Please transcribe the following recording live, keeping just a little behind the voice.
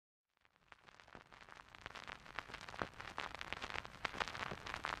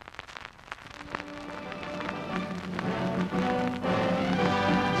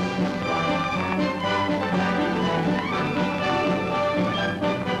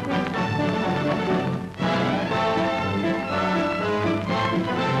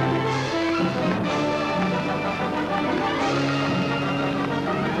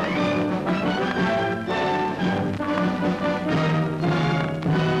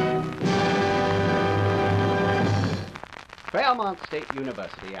Fairmont State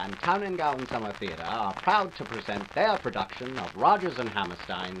University and Town and Gown Summer Theatre are proud to present their production of Rodgers and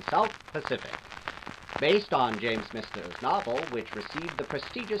Hammerstein's South Pacific, based on James Mister's novel, which received the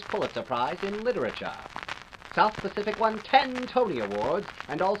prestigious Pulitzer Prize in Literature. South Pacific won 10 Tony Awards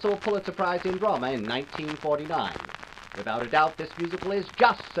and also a Pulitzer Prize in Drama in 1949. Without a doubt, this musical is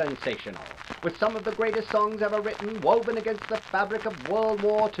just sensational, with some of the greatest songs ever written woven against the fabric of World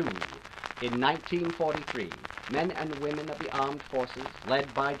War II. In 1943, men and women of the armed forces,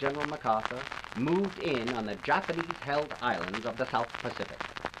 led by General MacArthur, moved in on the Japanese-held islands of the South Pacific.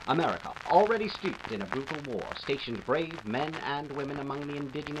 America, already steeped in a brutal war, stationed brave men and women among the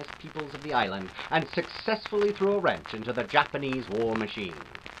indigenous peoples of the island and successfully threw a wrench into the Japanese war machine.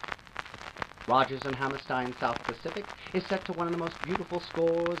 Rodgers and Hammerstein's South Pacific is set to one of the most beautiful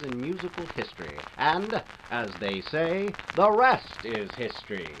scores in musical history, and, as they say, the rest is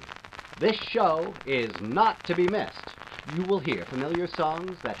history. This show is not to be missed. You will hear familiar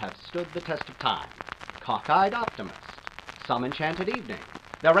songs that have stood the test of time. Cockeyed Optimist, Some Enchanted Evening,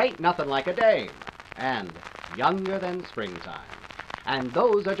 There Ain't Nothing Like a Dame, and Younger Than Springtime. And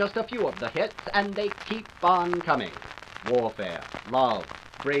those are just a few of the hits, and they keep on coming. Warfare, love,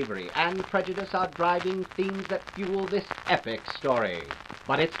 bravery, and prejudice are driving themes that fuel this epic story.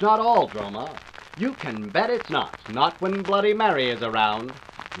 But it's not all drama. You can bet it's not when Bloody Mary is around.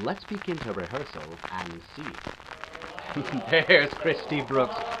 Let's begin to rehearsal and see. There's Christy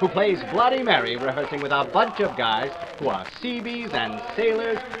Brooks, who plays Bloody Mary, rehearsing with a bunch of guys who are Seabees and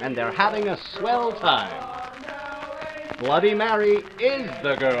sailors, and they're having a swell time. Bloody Mary is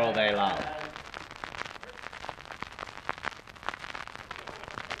the girl they love.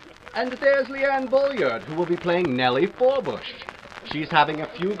 And there's Leanne Bulliard, who will be playing Nellie Forbush. She's having a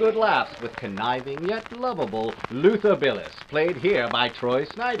few good laughs with conniving yet lovable Luther Billis, played here by Troy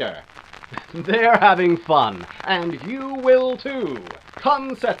Snyder. They're having fun, and you will too.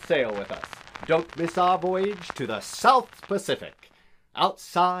 Come set sail with us. Don't miss our voyage to the South Pacific,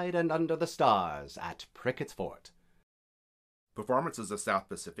 outside and under the stars at Prickett's Fort. Performances of South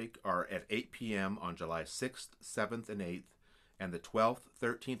Pacific are at 8 p.m. on July 6th, 7th, and 8th, and the 12th,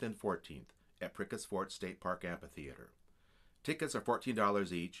 13th, and 14th at Prickett's Fort State Park Amphitheatre. Tickets are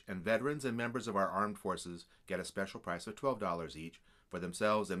 $14 each, and veterans and members of our armed forces get a special price of $12 each for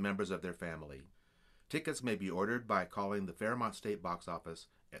themselves and members of their family. Tickets may be ordered by calling the Fairmont State Box Office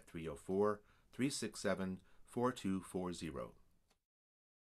at 304-367-4240.